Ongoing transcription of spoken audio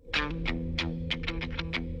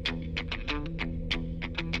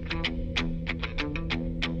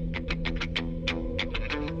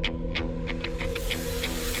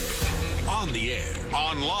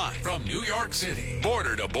online, from New York City,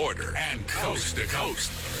 border to border, and coast to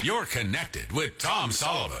coast. You're connected with Tom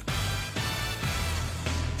Sullivan.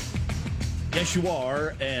 Yes, you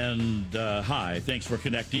are. And hi, thanks for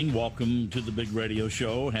connecting. Welcome to the Big Radio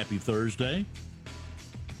Show. Happy Thursday.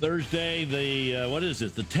 Thursday, the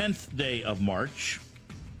 10th day of March,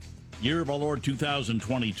 year of our Lord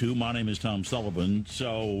 2022. My name is Tom Sullivan.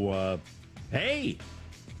 So, hey,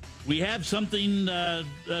 we have something to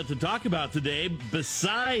talk about today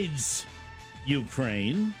besides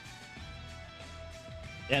Ukraine.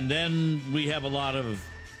 And then we have a lot of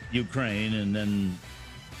Ukraine and then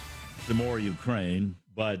some more Ukraine.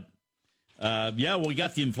 But, we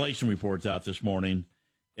got the inflation reports out this morning.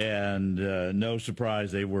 And no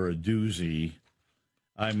surprise, they were a doozy.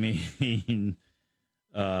 I mean,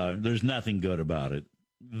 there's nothing good about it.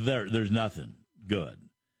 There's nothing good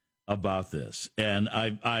about this. And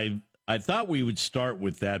I thought we would start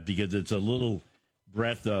with that because it's a little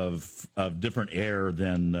breath of different air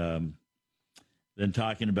than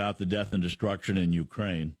talking about the death and destruction in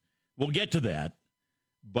Ukraine. We'll get to that.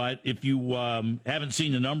 But if you haven't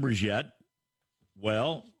seen the numbers yet,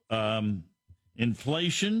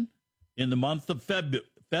 inflation in the month of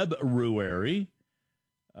February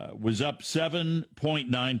was up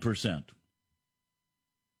 7.9%.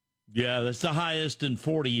 Yeah, that's the highest in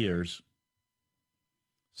 40 years.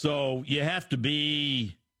 So you have to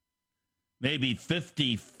be maybe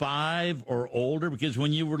 55 or older, because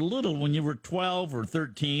when you were little, when you were 12 or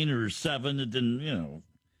 13 or 7, it didn't, you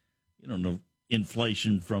don't know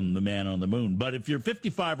inflation from the man on the moon. But if you're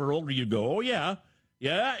 55 or older, you go, oh, yeah.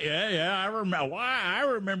 I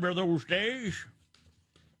remember those days.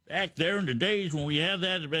 Back there in the days when we had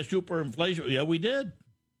that super inflation. Yeah, we did.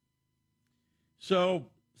 So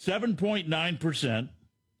 7.9%.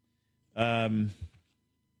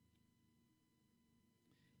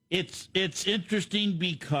 It's interesting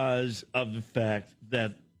because of the fact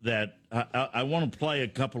that I want to play a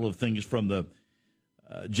couple of things from the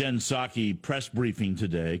Jen Psaki press briefing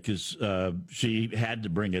today, because she had to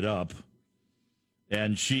bring it up.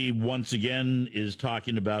 And she, once again, is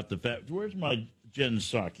talking about the fact, where's my Jen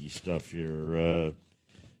Psaki stuff here?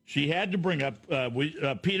 She had to bring up,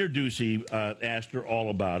 Peter Doocy asked her all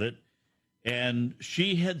about it. And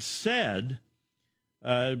she had said,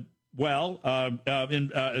 in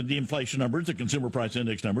the inflation numbers, the consumer price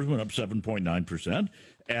index numbers went up 7.9%.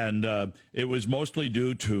 And it was mostly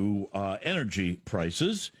due to energy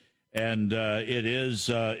prices. And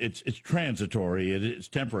it's transitory. It's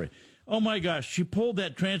temporary. Oh, my gosh, she pulled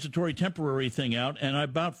that transitory temporary thing out, and I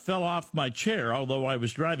about fell off my chair, although I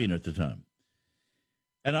was driving at the time.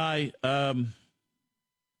 And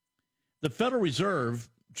the Federal Reserve,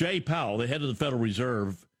 Jay Powell, the head of the Federal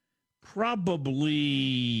Reserve, probably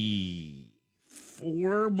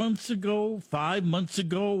 5 months ago,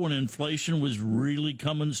 when inflation was really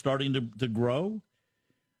starting to grow,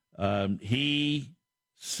 he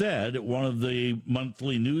said at one of the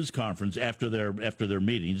monthly news conference after their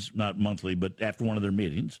meetings, not monthly, but after one of their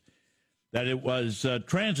meetings, that it was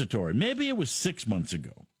transitory. Maybe it was 6 months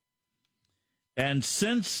ago. And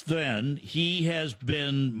since then, he has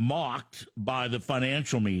been mocked by the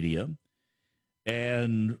financial media,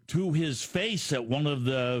 and to his face at one of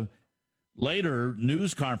the later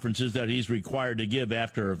news conferences that he's required to give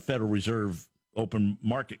after a Federal Reserve Open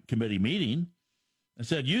Market Committee meeting, I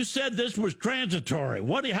said, you said this was transitory.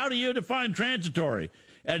 How do you define transitory?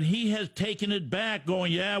 And he has taken it back,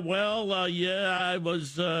 going, I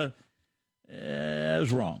was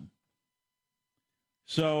wrong.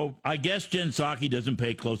 So I guess Jen Psaki doesn't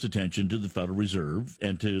pay close attention to the Federal Reserve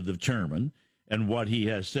and to the chairman and what he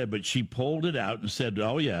has said, but she pulled it out and said,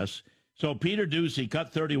 oh, yes. So Peter Doocy,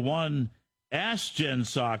 Cut 31, asked Jen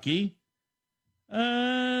Psaki,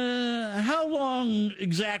 how long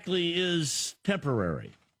exactly is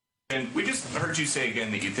temporary? And we just heard you say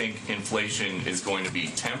again that you think inflation is going to be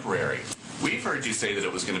temporary. We've heard you say that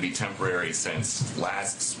it was going to be temporary since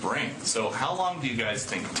last spring. So how long do you guys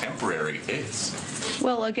think temporary is?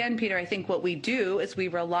 Well, again, Peter, I think what we do is we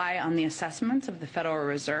rely on the assessments of the Federal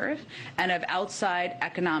Reserve and of outside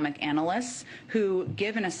economic analysts who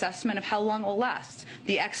give an assessment of how long it will last.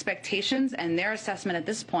 The expectations and their assessment at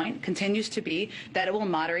this point continues to be that it will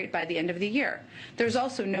moderate by the end of the year. There's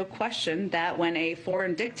also no question that when a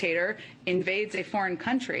foreign dictator invades a foreign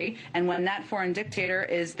country, and when that foreign dictator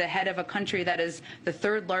is the head of a country that is the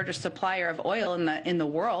third largest supplier of oil in the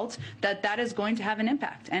world, that is going to have an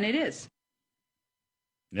impact, and it is.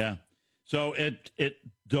 Yeah. So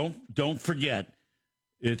don't forget,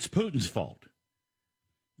 it's Putin's fault.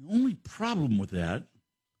 The only problem with that,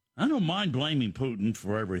 I don't mind blaming Putin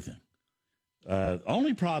for everything.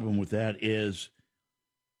 Only problem with that is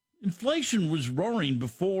Inflation was roaring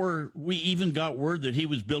before we even got word that he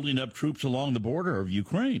was building up troops along the border of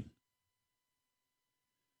Ukraine.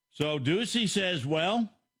 So Ducey says, well,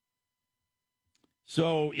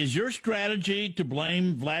 so is your strategy to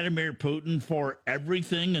blame Vladimir Putin for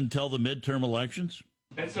everything until the midterm elections?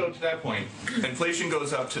 And so to that point, inflation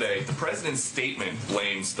goes up today. The president's statement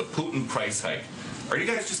blames the Putin price hike. Are you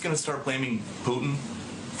guys just going to start blaming Putin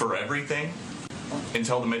for everything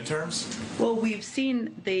until the midterms? Well, we've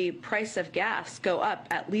seen the price of gas go up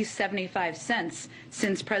at least 75 cents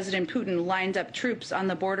since President Putin lined up troops on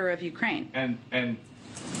the border of Ukraine. And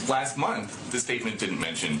last month, the statement didn't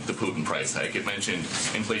mention the Putin price hike. It mentioned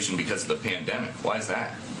inflation because of the pandemic. Why is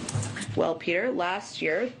that? Well, Peter, last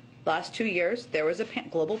 2 years, there was a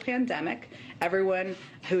global pandemic. Everyone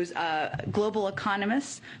who's global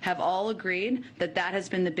economists have all agreed that that has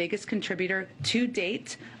been the biggest contributor to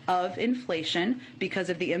date of inflation because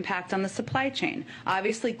of the impact on the supply chain.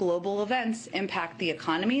 Obviously, global events impact the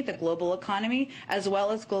economy, the global economy, as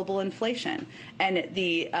well as global inflation. And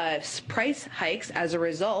the price hikes as a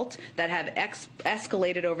result that have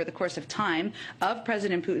escalated over the course of time of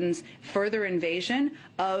President Putin's further invasion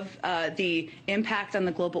of the impact on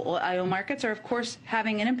the global oil markets are, of course,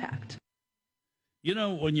 having an impact. You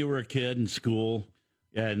know, when you were a kid in school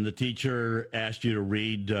and the teacher asked you to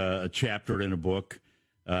read a chapter in a book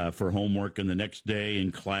for homework, and the next day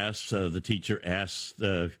in class, the teacher asked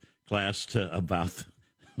the class about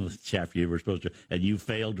the chapter you were supposed to, and you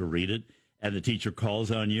failed to read it, and the teacher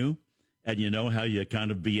calls on you, and you know how you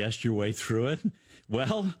kind of BS'd your way through it?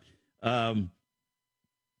 Well,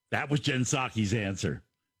 that was Jen Psaki's answer.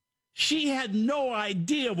 She had no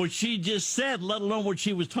idea what she just said, let alone what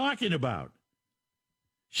she was talking about.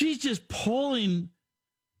 She's just pulling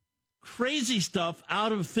crazy stuff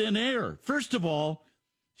out of thin air. First of all,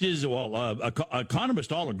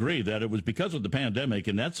 economists all agree that it was because of the pandemic,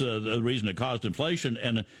 and that's the reason it caused inflation.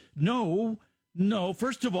 And no.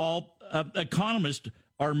 First of all, economists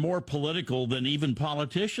are more political than even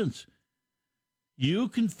politicians. You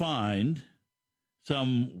can find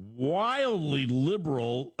some wildly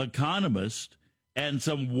liberal economists and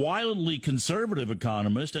some wildly conservative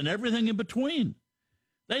economists and everything in between.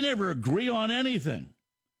 They never agree on anything.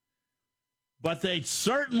 But they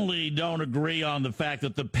certainly don't agree on the fact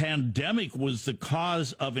that the pandemic was the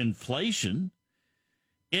cause of inflation.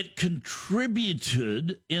 It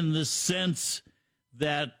contributed in the sense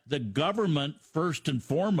that the government, first and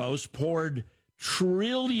foremost, poured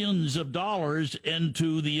trillions of dollars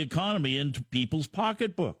into the economy, into people's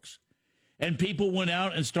pocketbooks. And people went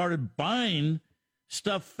out and started buying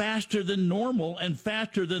stuff faster than normal and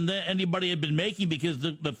faster than anybody had been making, because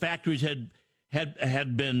the factories had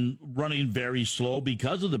been running very slow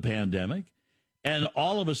because of the pandemic. And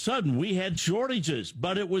all of a sudden we had shortages,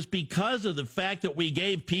 but it was because of the fact that we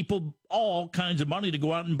gave people all kinds of money to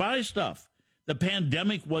go out and buy stuff. The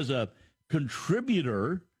pandemic was a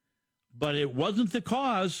contributor, but it wasn't the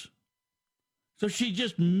cause. So she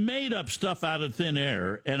just made up stuff out of thin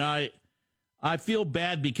air. And I feel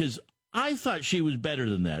bad because I thought she was better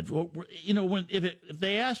than that. You know, if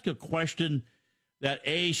they ask a question that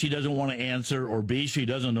A, she doesn't want to answer, or B, she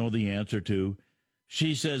doesn't know the answer to,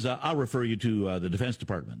 she says, I'll refer you to the Defense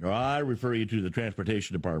Department, or I refer you to the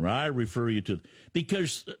Transportation Department, I refer you to,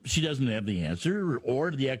 because she doesn't have the answer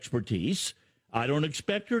or the expertise. I don't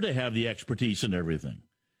expect her to have the expertise in everything.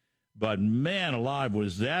 But man alive,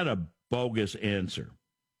 was that a bogus answer.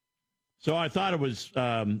 So I thought it was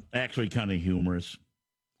actually kind of humorous.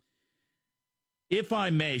 If I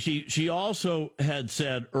may, she also had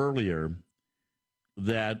said earlier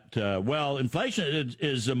that, inflation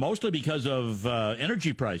is mostly because of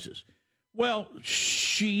energy prices. Well,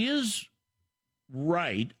 she is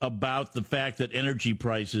right about the fact that energy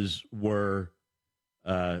prices were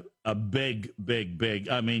a big,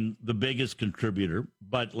 the biggest contributor,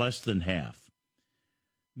 but less than half.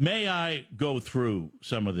 May I go through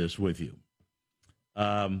some of this with you?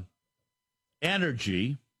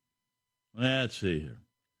 Energy. Let's see here.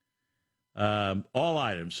 All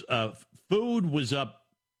items. Food was up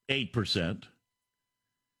 8%.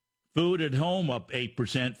 Food at home up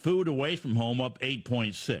 8%. Food away from home up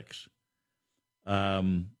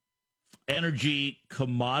 8.6%. Energy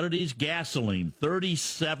commodities, gasoline,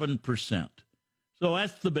 37%. So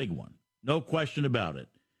that's the big one. No question about it.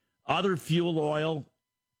 Other fuel oil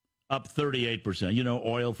up 38%. You know,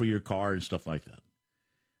 oil for your car and stuff like that.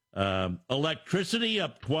 Electricity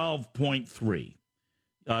up 12.3%.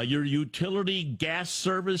 Your utility gas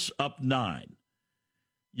service up 9%.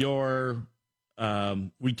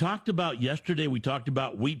 We talked about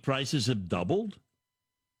wheat prices have doubled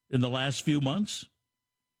in the last few months.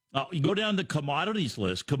 You go down the commodities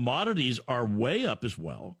list. Commodities are way up as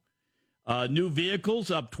well. New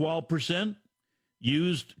vehicles up 12%.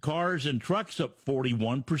 Used cars and trucks up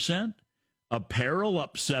 41%. Apparel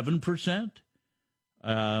up 7%.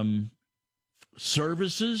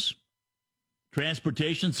 Services,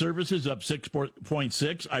 transportation services up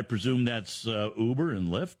 6.6. I presume that's Uber and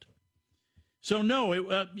Lyft. So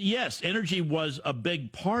no, yes, energy was a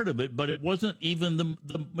big part of it, but it wasn't even the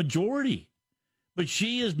majority. But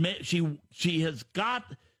she has got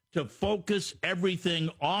to focus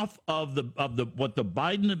everything off of the what the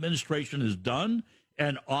Biden administration has done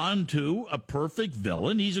and onto a perfect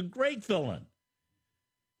villain. He's a great villain.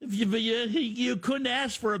 You couldn't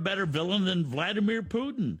ask for a better villain than Vladimir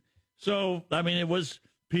Putin. So, I mean, I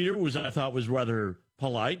thought was rather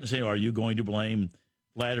polite and say, are you going to blame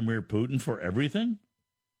Vladimir Putin for everything?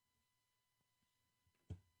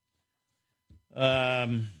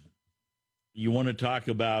 You want to talk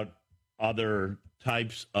about other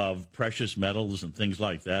types of precious metals and things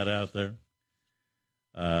like that out there?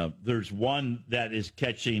 There's one that is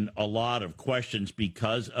catching a lot of questions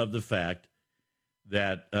because of the fact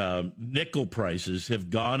that nickel prices have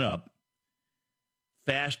gone up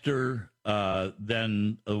faster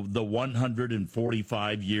than the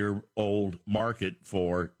 145-year-old market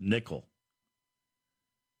for nickel.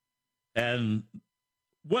 And,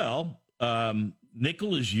 well,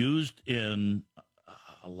 nickel is used in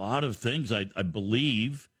a lot of things. I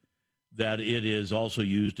believe that it is also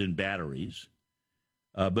used in batteries.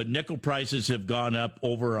 But nickel prices have gone up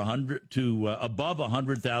over above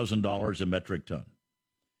 $100,000 a metric ton.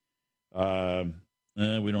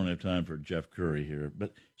 We don't have time for Jeff Curry here,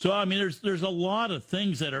 but so I mean, there's a lot of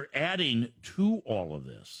things that are adding to all of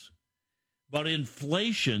this. But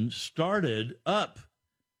inflation started up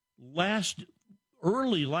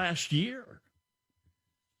early last year,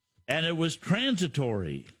 and it was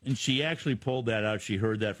transitory. And she actually pulled that out. She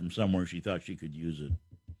heard that from somewhere. She thought she could use it.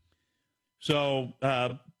 So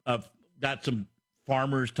I've got some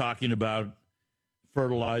farmers talking about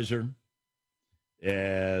fertilizer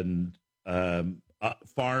and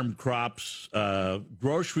farm crops,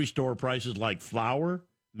 grocery store prices like flour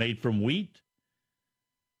made from wheat.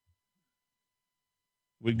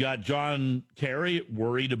 We've got John Kerry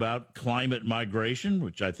worried about climate migration,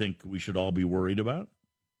 which I think we should all be worried about.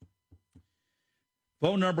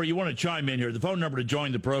 Phone number, you want to chime in here. The phone number to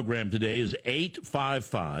join the program today is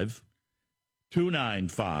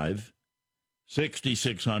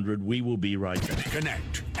 855-295-6600. We will be right back.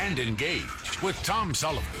 Connect and engage with Tom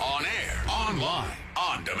Sullivan on air, online,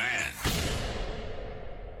 on demand.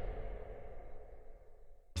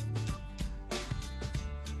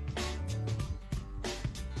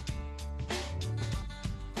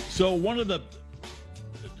 So one of the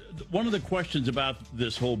questions about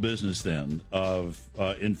this whole business then of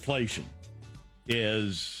inflation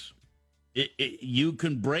is you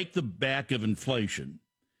can break the back of inflation,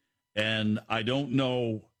 and I don't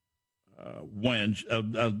know when.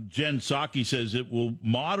 Jen Psaki says it will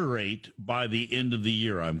moderate by the end of the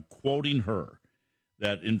year. I'm quoting her,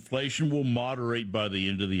 that inflation will moderate by the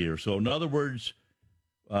end of the year. So in other words,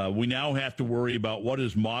 we now have to worry about what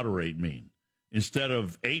does moderate mean. Instead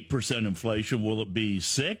of 8% inflation, will it be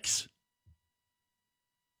 6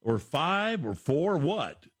 or 5 or 4?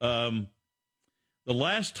 What? The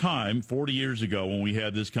last time, 40 years ago, when we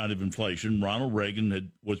had this kind of inflation, Ronald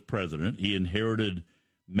Reagan was president. He inherited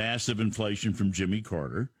massive inflation from Jimmy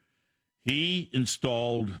Carter. He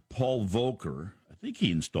installed Paul Volcker. I think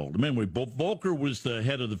he installed him. Anyway, Volcker was the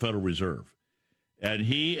head of the Federal Reserve. And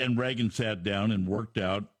he and Reagan sat down and worked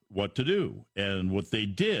out what to do. And what they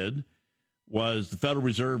did was the Federal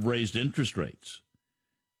Reserve raised interest rates.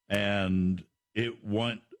 And it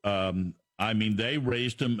went, they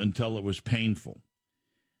raised them until it was painful.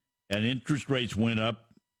 And interest rates went up,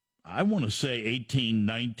 I want to say 18,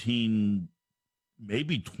 19,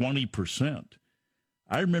 maybe 20%.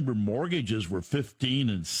 I remember mortgages were 15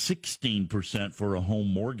 and 16% for a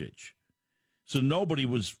home mortgage. So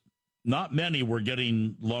not many were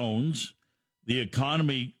getting loans. The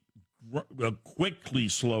economy quickly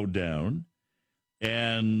slowed down,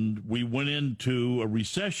 and we went into a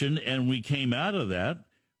recession, and we came out of that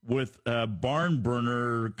with a barn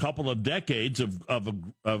burner couple of decades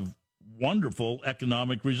of wonderful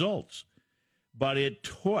economic results. But it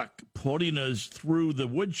took putting us through the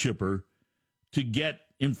wood chipper to get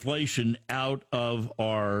inflation out of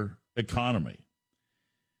our economy.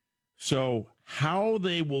 So how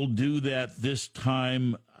they will do that this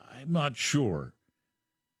time, I'm not sure.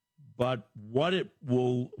 But what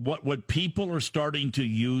people are starting to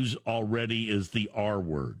use already is the R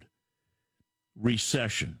word,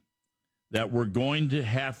 recession. that we're going to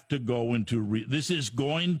have to go into this is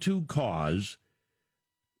going to cause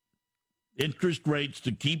interest rates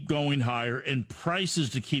to keep going higher and prices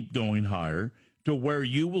to keep going higher to where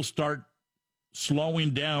you will start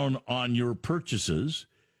slowing down on your purchases.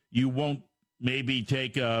 You won't maybe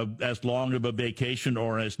take as long of a vacation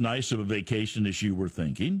or as nice of a vacation as you were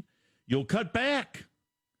thinking. You'll cut back.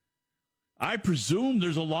 I presume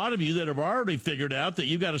there's a lot of you that have already figured out that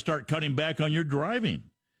you got to start cutting back on your driving.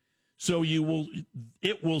 So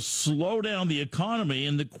it will slow down the economy,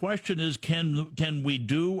 and the question is, can we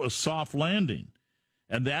do a soft landing?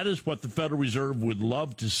 And that is what the Federal Reserve would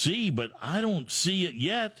love to see, but I don't see it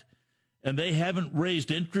yet. And they haven't raised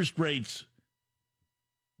interest rates.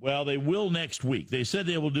 Well, they will next week. They said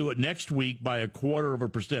they will do it next week by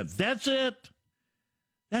 0.25%. That's it.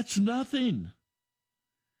 That's nothing.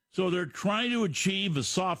 So they're trying to achieve a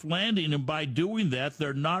soft landing, and by doing that,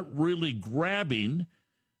 they're not really grabbing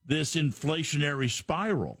this inflationary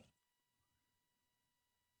spiral.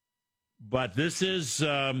 But this is,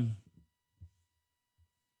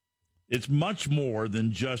 it's much more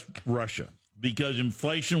than just Russia, because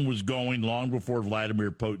inflation was going long before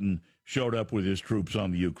Vladimir Putin showed up with his troops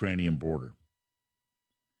on the Ukrainian border.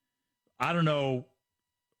 I don't know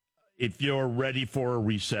if you're ready for a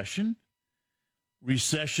recession.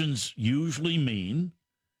 Recessions usually mean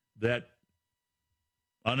that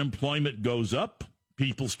unemployment goes up,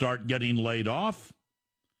 people start getting laid off,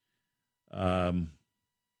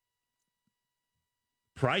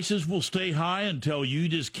 prices will stay high until you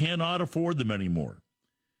just cannot afford them anymore,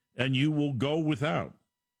 and you will go without.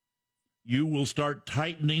 You will start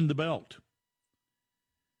tightening the belt.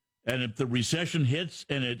 And if the recession hits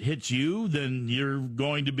and it hits you, then you're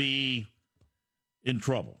going to be in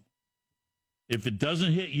trouble. If it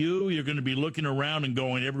doesn't hit you, you're going to be looking around and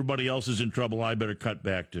going, everybody else is in trouble, I better cut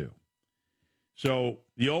back too. So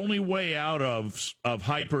the only way out of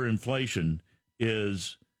hyperinflation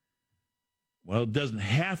is, well, it doesn't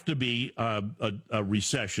have to be a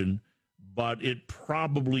recession, but it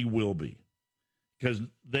probably will be. Because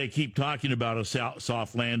they keep talking about a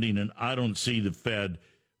soft landing, and I don't see the Fed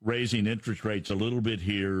raising interest rates a little bit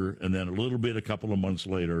here and then a little bit a couple of months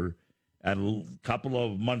later, and a couple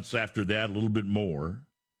of months after that, a little bit more,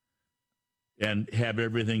 and have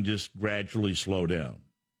everything just gradually slow down.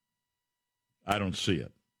 I don't see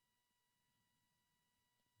it.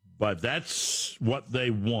 But that's what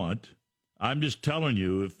they want. I'm just telling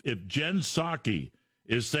you, if Jen Psaki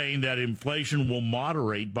is saying that inflation will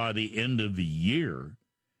moderate by the end of the year,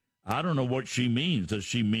 I don't know what she means. Does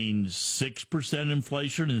she mean 6%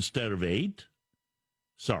 inflation instead of 8?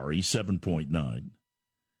 Sorry, 7.9.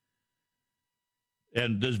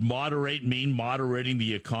 And does moderate mean moderating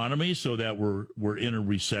the economy so that we're in a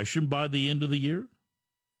recession by the end of the year?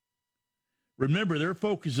 Remember, their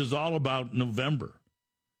focus is all about November,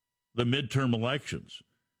 the midterm elections.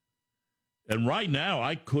 And right now,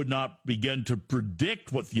 I could not begin to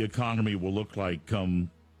predict what the economy will look like come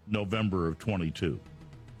November of 22.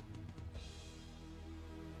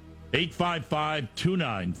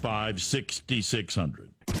 855-295-6600.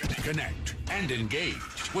 Connect and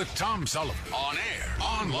engage with Tom Sullivan on air,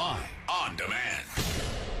 online, on demand.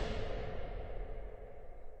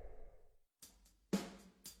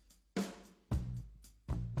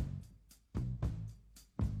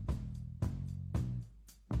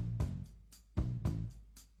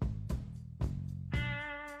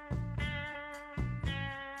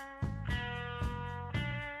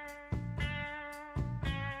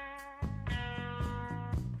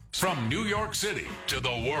 From New York City to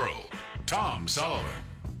the world, Tom Sullivan.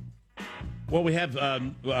 Well, we have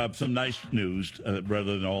some nice news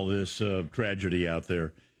rather than all this tragedy out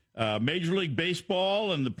there. Major League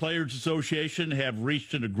Baseball and the Players Association have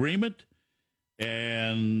reached an agreement,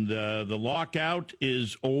 and the lockout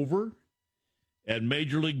is over. And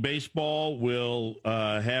Major League Baseball will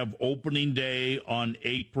have opening day on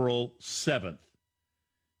April 7th.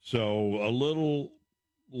 So a little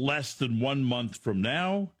less than 1 month from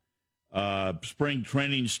now. Spring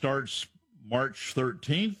training starts March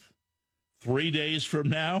 13th, 3 days from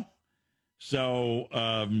now. So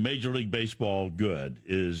Major League Baseball, good,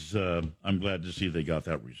 is I'm glad to see they got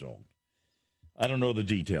that resolved. I don't know the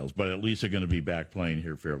details, but at least they're going to be back playing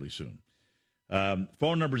here fairly soon.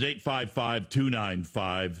 Phone number is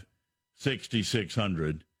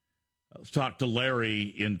 855-295-6600. Let's talk to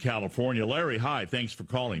Larry in California. Larry, hi. Thanks for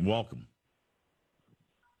calling. Welcome.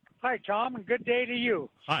 Hi, Tom, and good day to you.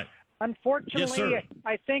 Hi. Unfortunately, Yes, sir.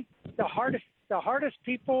 I think the hardest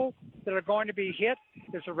people that are going to be hit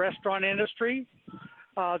is the restaurant industry.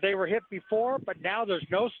 They were hit before, but now there's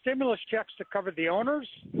no stimulus checks to cover the owners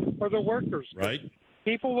or the workers. Right.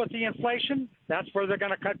 people with the inflation, that's where they're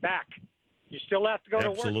going to cut back. You still have to go to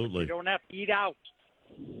work. Absolutely. You don't have to eat out.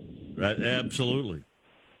 Right, absolutely.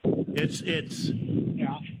 It's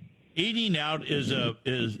Yeah. eating out is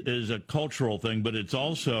a cultural thing, but it's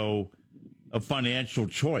also a financial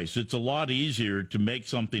choice. It's a lot easier to make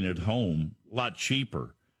something at home, a lot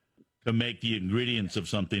cheaper to make the ingredients of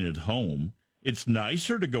something at home. It's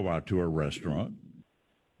nicer to go out to a restaurant.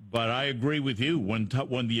 But I agree with you. When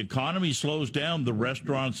the economy slows down, the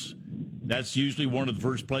restaurants, that's usually one of the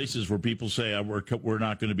first places where people say, we're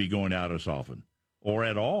not going to be going out as often or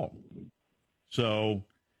at all. So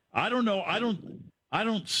I don't know. I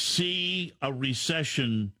don't see a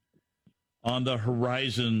recession on the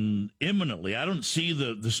horizon imminently. I don't see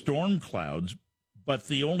the storm clouds, but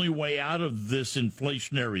the only way out of this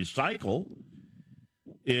inflationary cycle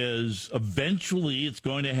is eventually it's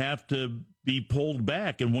going to have to be pulled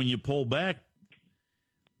back. And when you pull back,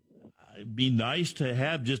 it'd be nice to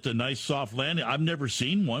have just a nice soft landing. I've never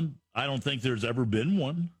seen one. I don't think there's ever been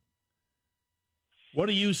one. What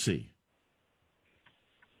do you see?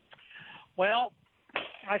 Well,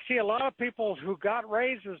 I see a lot of people who got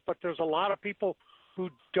raises, but there's a lot of people who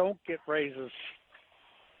don't get raises.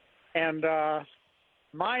 And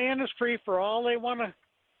my industry, for all they want to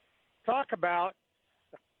talk about,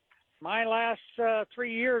 my last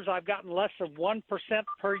 3 years, I've gotten less than 1%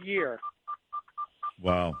 per year.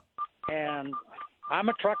 Wow. And I'm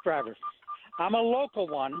a truck driver. I'm a local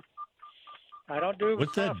one. I don't do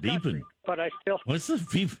What's that cross country, beeping? but I still. What's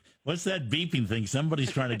that beeping thing?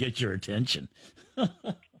 Somebody's trying to get your attention.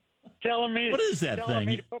 Telling me. What is that telling thing?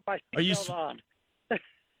 Me to put my Are you seatbelt on.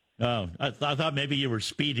 Oh, I thought maybe you were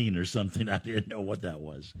speeding or something. I didn't know what that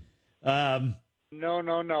was.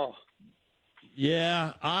 No.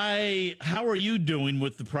 Yeah, how are you doing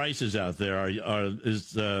with the prices out there? Are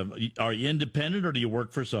you independent or do you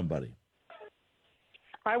work for somebody?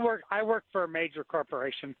 I work for a major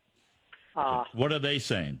corporation. What are they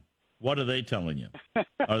saying? What are they telling you?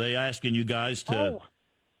 Are they asking you guys to,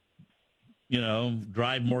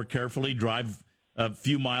 drive more carefully, drive a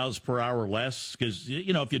few miles per hour less? Because,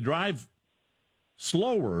 if you drive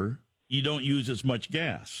slower, you don't use as much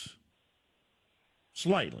gas.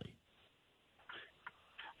 Slightly.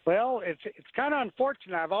 Well, it's kind of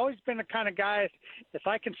unfortunate. I've always been the kind of guy, if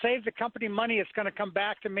I can save the company money, it's going to come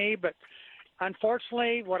back to me. But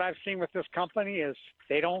unfortunately, what I've seen with this company is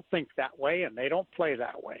they don't think that way and they don't play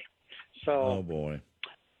that way. So, oh boy.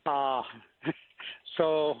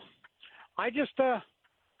 So I just, they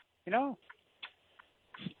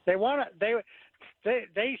want to,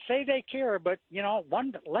 they say they care, but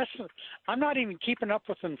one less. I'm not even keeping up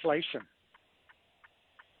with inflation.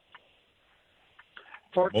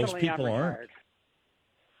 Fortunately, Most people I'm aren't. retired.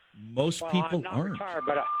 Most people I'm not aren't. retired,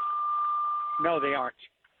 but no, they aren't.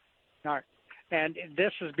 Not. And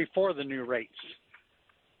this is before the new rates.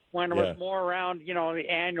 When it was more around, the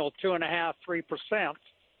annual 2.5%, 3%,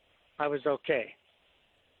 I was okay.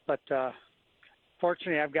 But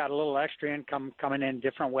fortunately, I've got a little extra income coming in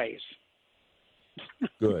different ways.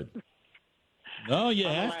 Good. No, you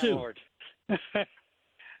I'm a have to. landlord.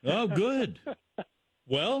 Oh, good.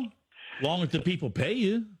 Well, as long as the people pay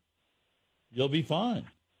you, you'll be fine.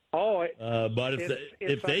 Oh, but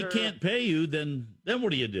if they can't pay you, then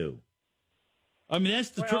what do you do? I mean, that's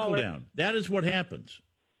the trickle down. That is what happens.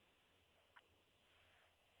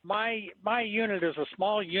 My unit is a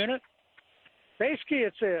small unit. Basically,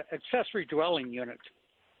 it's an accessory dwelling unit,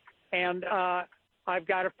 and I've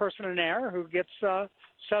got a person in there who gets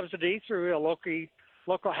subsidy through a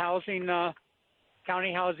local housing,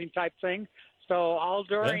 county housing type thing. So all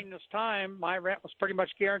during this time, my rent was pretty much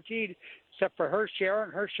guaranteed, except for her share,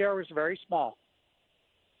 and her share was very small.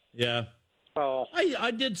 Yeah. So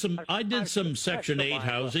I did some Section 8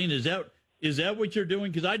 housing. Is that what you're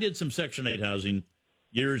doing? Because I did some Section 8 housing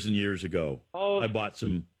years and years ago. I bought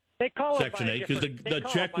some Section 8 because the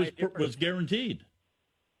check was guaranteed.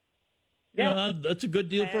 Yeah, that's a good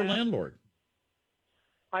deal for a landlord.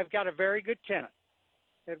 I've got a very good tenant.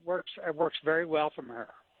 It works very well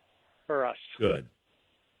for us. Good.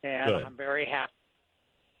 And Good. I'm very happy.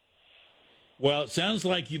 Well, it sounds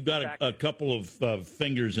like you've got a couple of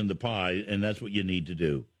fingers in the pie, and that's what you need to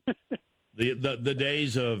do. The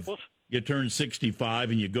days of you turn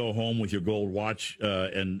 65 and you go home with your gold watch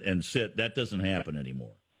and sit, that doesn't happen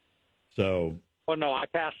anymore. So. Well, no, I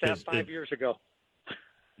passed that 5 years ago.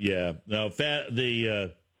 Yeah. No.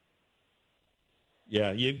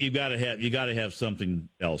 You got to have something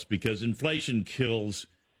else because inflation kills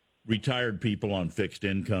retired people on fixed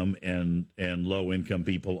income and low income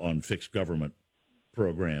people on fixed government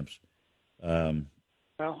programs.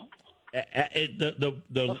 Well,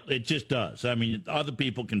 It just does. I mean, other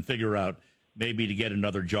people can figure out maybe to get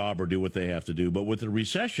another job or do what they have to do. But with the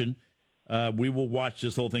recession, we will watch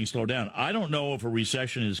this whole thing slow down. I don't know if a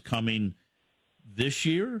recession is coming this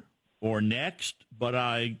year or next, but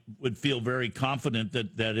I would feel very confident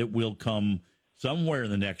that it will come somewhere in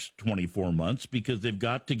the next 24 months because they've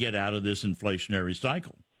got to get out of this inflationary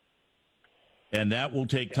cycle. And that will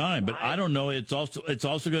take time. But I don't know. It's also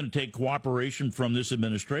going to take cooperation from this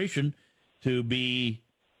administration to be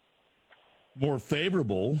more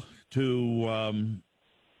favorable to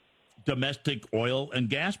domestic oil and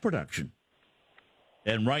gas production.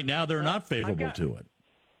 And right now, they're not favorable to it.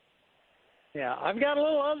 Yeah, I've got a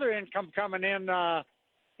little other income coming in the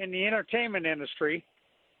entertainment industry.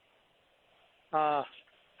 I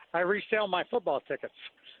resell my football tickets.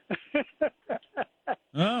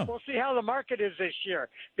 Oh. We'll see how the market is this year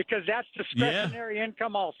because that's discretionary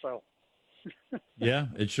income also. Yeah,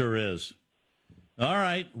 it sure is. All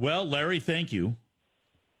right. Well, Larry, thank you.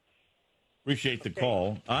 Appreciate the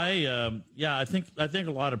call. I think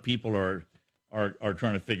a lot of people are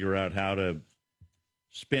trying to figure out how to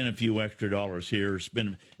spend a few extra dollars here.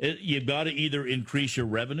 You've got to either increase your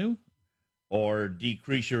revenue or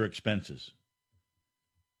decrease your expenses.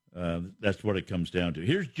 That's what it comes down to.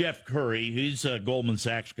 Here's Jeff Curry. He's a Goldman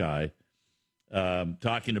Sachs guy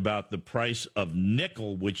talking about the price of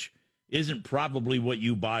nickel, which isn't probably what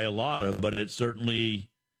you buy a lot of, but it certainly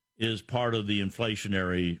is part of the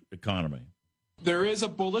inflationary economy. There is a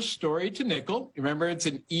bullish story to nickel. Remember, it's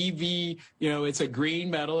an EV, it's a green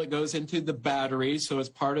metal. It goes into the batteries, so it's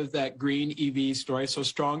part of that green EV story. So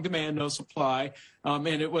strong demand, no supply. And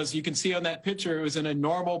it was, you can see on that picture, it was in a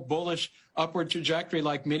normal bullish upward trajectory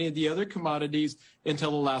like many of the other commodities until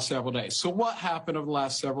the last several days. So what happened over the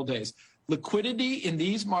last several days? Liquidity in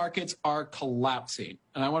these markets are collapsing.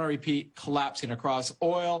 And I want to repeat, collapsing across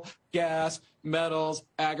oil, gas, metals,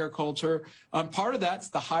 agriculture. Part of that's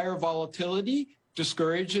the higher volatility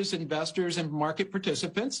discourages investors and market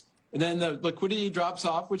participants. And then the liquidity drops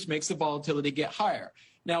off, which makes the volatility get higher.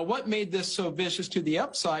 Now, what made this so vicious to the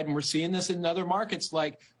upside, and we're seeing this in other markets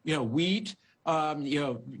like, wheat,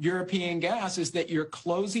 European gas, is that you're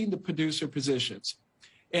closing the producer positions.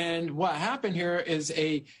 And what happened here is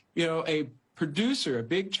a producer, a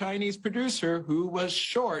big Chinese producer who was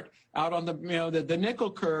short out on the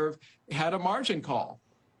nickel curve, had a margin call.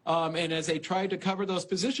 And as they tried to cover those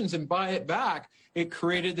positions and buy it back, it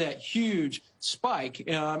created that huge spike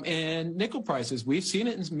in nickel prices. We've seen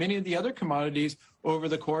it in many of the other commodities over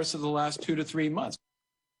the course of the last 2 to 3 months.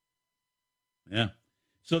 Yeah.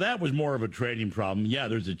 So that was more of a trading problem. Yeah,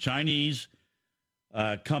 there's a Chinese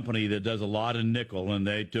company that does a lot of nickel, and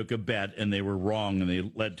they took a bet, and they were wrong, and they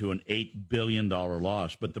led to an $8 billion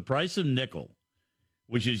loss. But the price of nickel,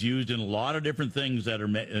 which is used in a lot of different things that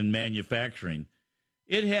are in manufacturing,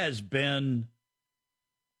 it has been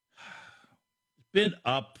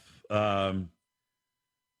up 13%,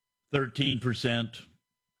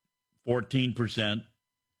 14%.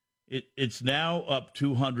 It's now up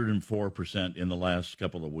 204% in the last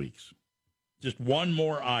couple of weeks. Just one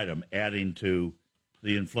more item adding to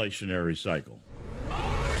the inflationary cycle.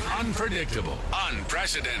 Unpredictable,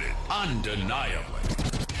 unprecedented, undeniable.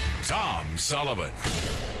 Tom Sullivan.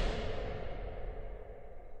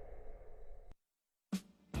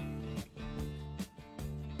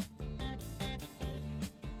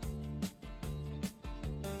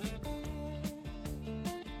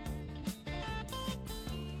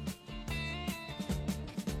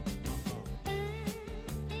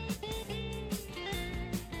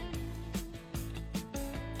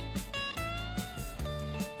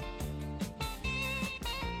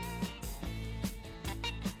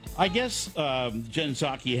 I guess Jen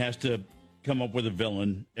Psaki has to come up with a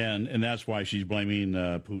villain, and that's why she's blaming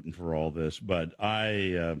Putin for all this. But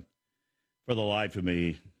for the life of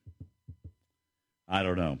me, I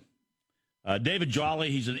don't know. David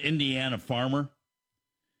Jolly, he's an Indiana farmer.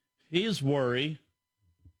 His worry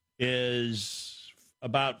is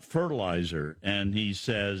about fertilizer, and he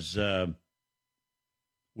says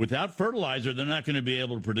without fertilizer, they're not going to be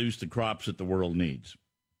able to produce the crops that the world needs.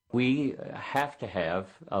 We have to have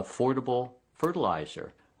affordable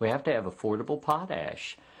fertilizer. We have to have affordable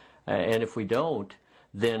potash. And if we don't,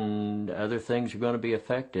 then other things are going to be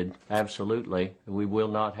affected. Absolutely. We will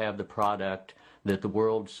not have the product that the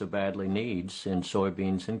world so badly needs in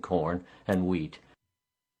soybeans and corn and wheat.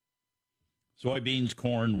 Soybeans,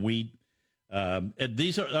 corn, wheat.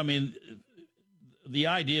 These are, the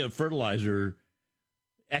idea of fertilizer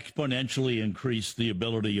exponentially increased the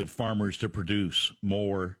ability of farmers to produce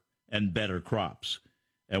more and better crops.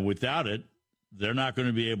 And without it, they're not going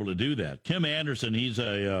to be able to do that. Tim Anderson, he's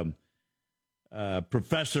a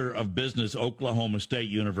professor of business, Oklahoma State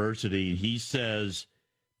University. He says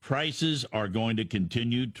prices are going to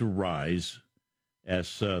continue to rise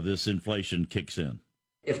as this inflation kicks in.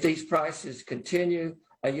 If these prices continue,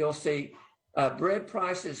 you'll see bread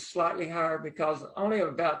prices slightly higher because only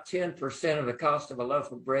about 10% of the cost of a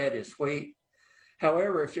loaf of bread is wheat.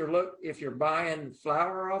 However, if you're buying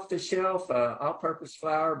flour off the shelf, all-purpose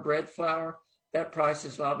flour, bread flour, that price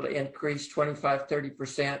is liable to increase 25,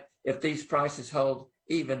 30% if these prices hold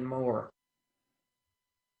even more.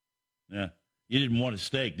 Yeah. You didn't want a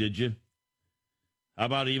steak, did you? How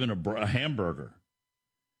about even a hamburger?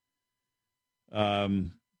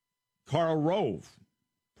 Karl Rove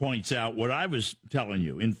points out what I was telling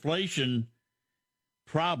you. Inflation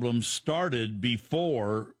problems started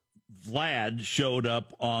before Vlad showed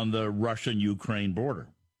up on the Russian-Ukraine border.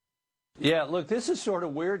 Yeah, look, this is sort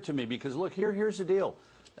of weird to me because, look, here's the deal.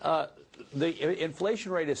 The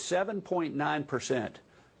inflation rate is 7.9%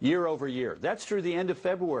 year over year. That's through the end of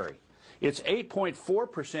February. It's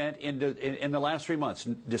 8.4% in the last 3 months,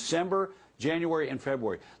 December, January, and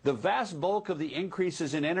February. The vast bulk of the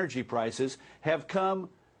increases in energy prices have come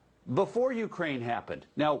before Ukraine happened.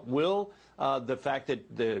 Now, will the fact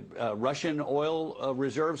that the Russian oil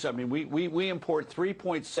reserves, I mean, we import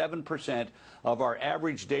 3.7% of our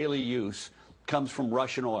average daily use comes from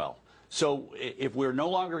Russian oil. So if we're no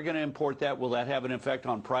longer going to import that, will that have an effect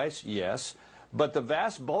on price? Yes. But the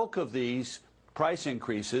vast bulk of these price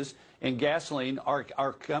increases in gasoline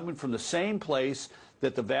are coming from the same place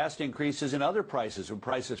that the vast increases in other prices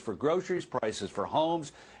for groceries, prices for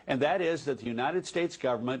homes, and that is that the United States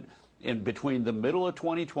government in between the middle of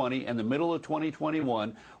 2020 and the middle of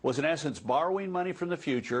 2021 was in essence borrowing money from the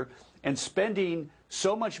future and spending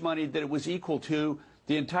so much money that it was equal to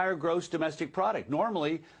the entire gross domestic product.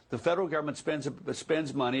 Normally, the federal government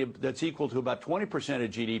spends money that's equal to about 20% of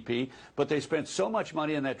GDP, but they spent so much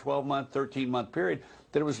money in that 12-month, 13-month period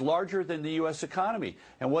that it was larger than the U.S. economy.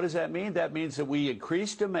 And what does that mean? That means that we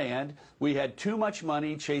increased demand, we had too much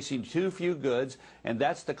money chasing too few goods, and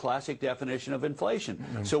that's the classic definition of inflation.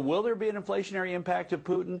 Mm-hmm. So will there be an inflationary impact of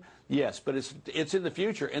Putin? Yes, but it's in the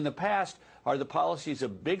future. In the past are the policies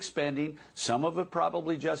of big spending, some of it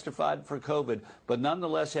probably justified for COVID, but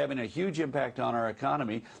nonetheless having a huge impact on our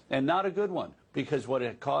economy, and not a good one, because what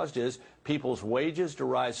it caused is people's wages to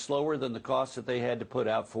rise slower than the costs that they had to put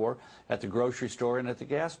out for at the grocery store and at the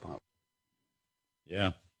gas pump.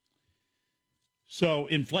 Yeah. So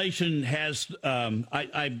inflation has,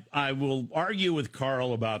 I will argue with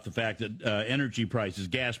Carl about the fact that energy prices,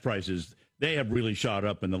 gas prices, they have really shot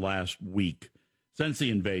up in the last week since the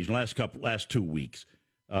invasion, last 2 weeks.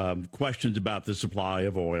 Questions about the supply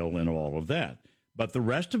of oil and all of that. But the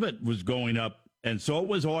rest of it was going up, and so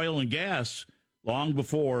was oil and gas long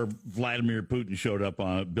before Vladimir Putin showed up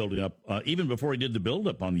on building up, even before he did the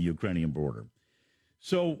buildup on the Ukrainian border.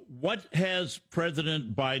 So what has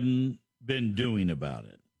President Biden been doing about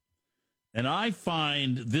it? And I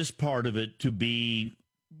find this part of it to be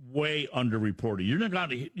way underreported.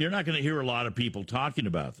 You're not going to hear a lot of people talking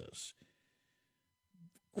about this.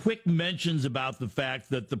 Quick mentions about the fact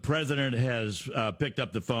that the president has picked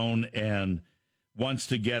up the phone and wants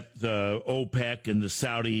to get the OPEC and the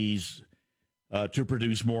Saudis to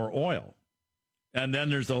produce more oil. And then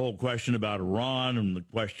there's the whole question about Iran and the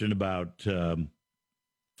question about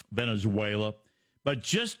Venezuela. But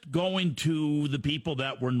just going to the people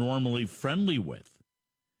that we're normally friendly with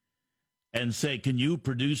and say, can you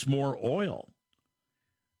produce more oil?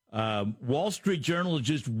 Wall Street Journal is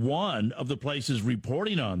just one of the places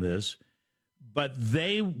reporting on this, but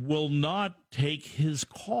they will not take his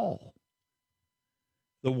call.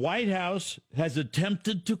 The White House has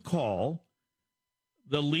attempted to call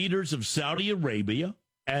the leaders of Saudi Arabia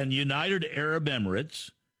and United Arab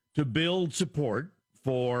Emirates to build support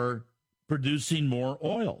for producing more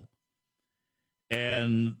oil.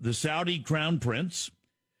 And the Saudi Crown Prince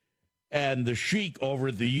and the Sheikh over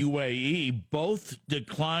at the UAE both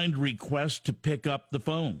declined requests to pick up the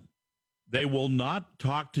phone. They will not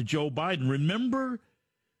talk to Joe Biden. Remember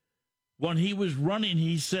when he was running,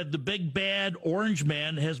 he said the big bad orange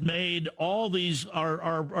man has made all these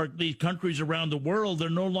these countries around the world, they're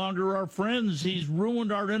no longer our friends. He's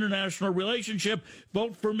ruined our international relationship.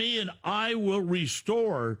 Vote for me and I will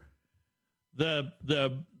restore the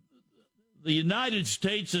United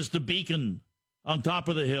States as the beacon on top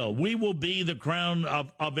of the hill. We will be the crown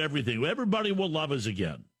of everything. Everybody will love us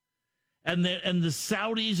again. And the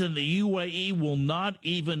Saudis and the UAE will not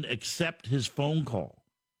even accept his phone call.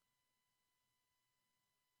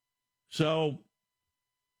 So,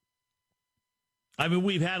 I mean,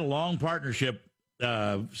 we've had a long partnership,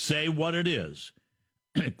 say what it is.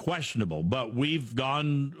 questionable. But we've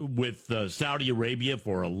gone with Saudi Arabia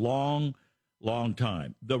for a long, long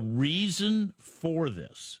time. The reason for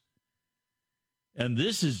this, and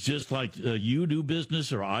this is just like you do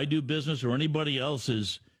business or I do business or anybody else,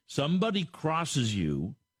 is somebody crosses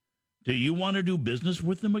you. Do you want to do business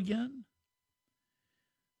with them again?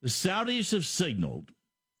 The Saudis have signaled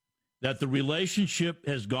that the relationship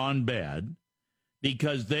has gone bad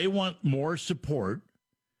because they want more support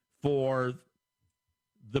for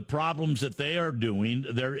the problems that they are doing.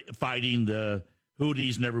 They're fighting the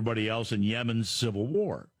Houthis and everybody else in Yemen's civil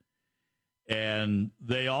war. And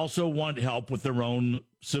they also want help with their own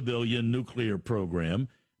civilian nuclear program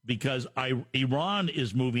because Iran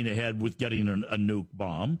is moving ahead with getting a nuke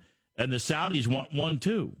bomb, and the Saudis want one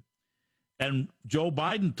too. And Joe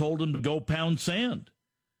Biden told them to go pound sand.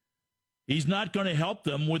 He's not going to help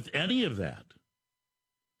them with any of that.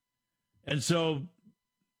 And so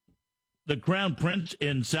the Crown Prince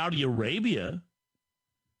in Saudi Arabia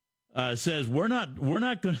says we're not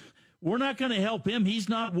going to help him. He's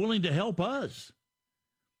not willing to help us.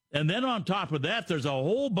 And then on top of that, there's a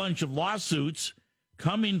whole bunch of lawsuits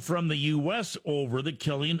coming from the U.S. over the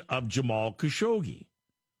killing of Jamal Khashoggi.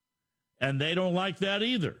 And they don't like that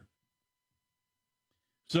either.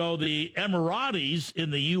 So the Emiratis in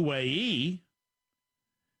the UAE,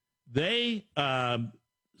 they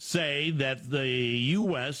say that the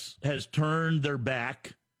U.S. has turned their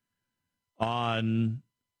back on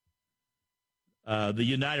the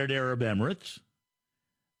United Arab Emirates,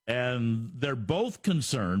 and they're both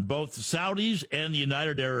concerned, both the Saudis and the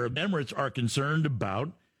United Arab Emirates are concerned about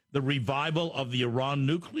the revival of the Iran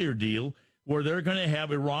nuclear deal, where they're going to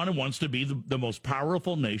have Iran who wants to be the most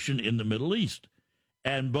powerful nation in the Middle East.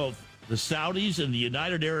 And both the Saudis and the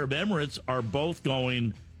United Arab Emirates are both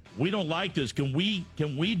going, we don't like this. Can we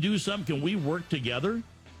do something? Can we work together?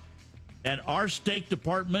 And our State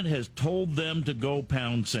Department has told them to go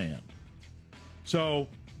pound sand. So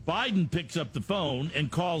Biden picks up the phone and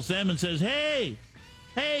calls them and says, hey,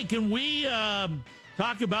 can we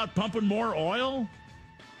talk about pumping more oil?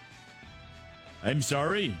 I'm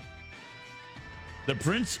sorry. The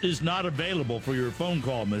prince is not available for your phone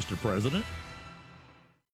call, Mr. President.